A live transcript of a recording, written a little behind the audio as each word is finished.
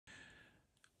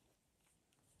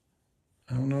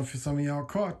I don't know if some of y'all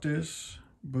caught this,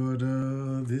 but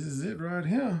this is it right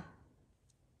here.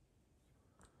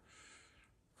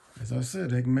 As I said,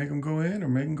 they can make them go in or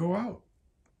make them go out.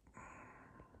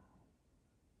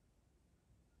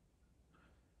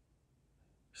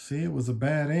 See, it was a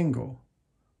bad angle.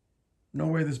 No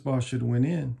way this ball should have went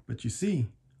in, but you see.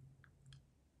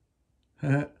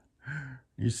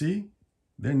 You see?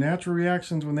 Their natural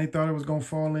reactions when they thought it was going to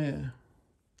fall in.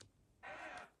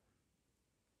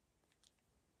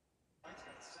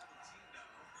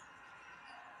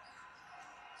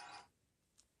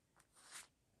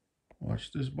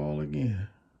 Watch this ball again.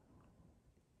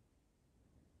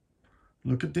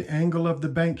 Look at the angle of the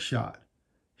bank shot.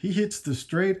 He hits the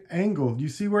straight angle. You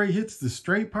see where he hits the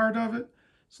straight part of it?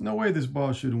 There's no way this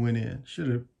ball should have went in. Should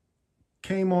have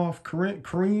came off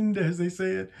creamed, as they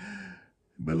said.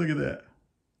 But look at that.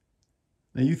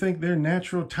 Now you think their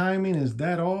natural timing is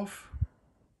that off?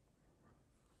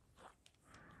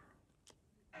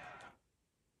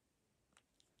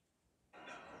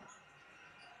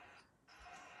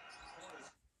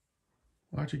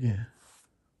 Watch again.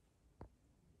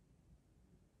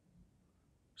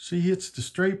 She hits the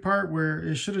straight part where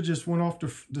it should have just went off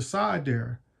the side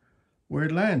there, where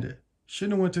it landed.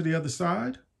 Shouldn't have went to the other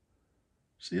side.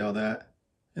 See all that?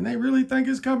 And they really think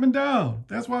it's coming down.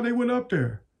 That's why they went up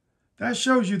there. That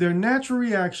shows you their natural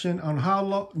reaction on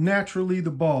how naturally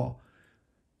the ball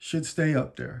should stay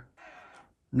up there.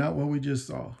 Not what we just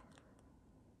saw.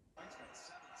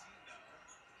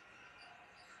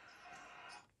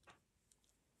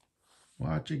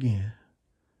 Watch again.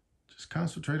 Just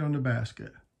concentrate on the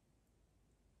basket.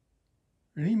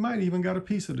 And he might even got a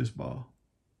piece of this ball.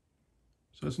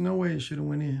 So there's no way it should have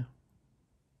went in.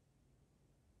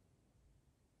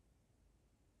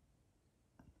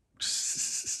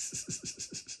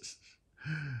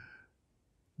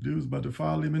 Dude's about to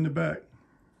foul him in the back.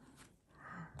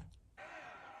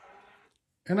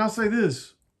 And I'll say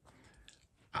this.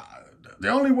 The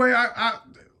only way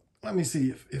let me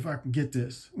see if I can get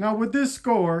this. Now with this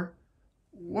score,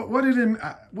 what did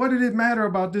it matter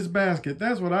about this basket?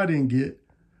 That's what I didn't get.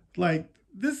 Like,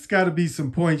 this got to be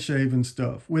some point shaving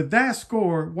stuff. With that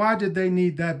score, why did they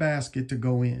need that basket to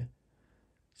go in?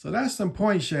 So that's some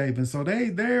point shaving. So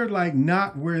they're like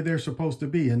not where they're supposed to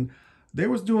be. And they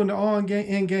was doing the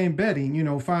in-game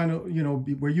betting, final,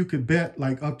 where you could bet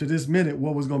like up to this minute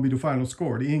what was going to be the final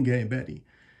score, the in-game betting.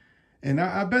 And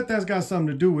I bet that's got something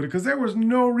to do with it because there was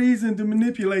no reason to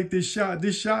manipulate this shot.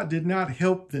 This shot did not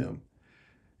help them.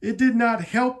 It did not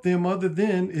help them other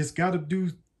than it's got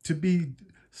to be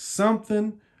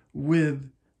something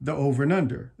with the over and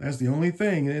under. That's the only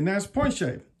thing. And that's point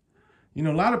shaving.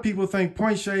 A lot of people think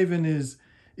point shaving is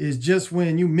just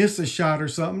when you miss a shot or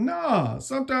something. Nah,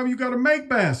 sometimes you got to make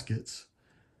baskets,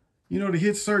 to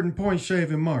hit certain point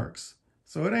shaving marks.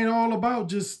 So it ain't all about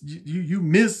just you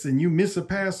miss a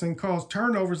pass and cause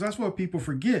turnovers. That's what people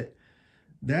forget.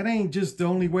 That ain't just the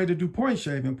only way to do point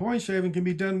shaving. Point shaving can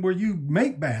be done where you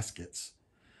make baskets,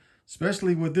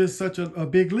 especially with this such a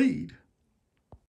big lead.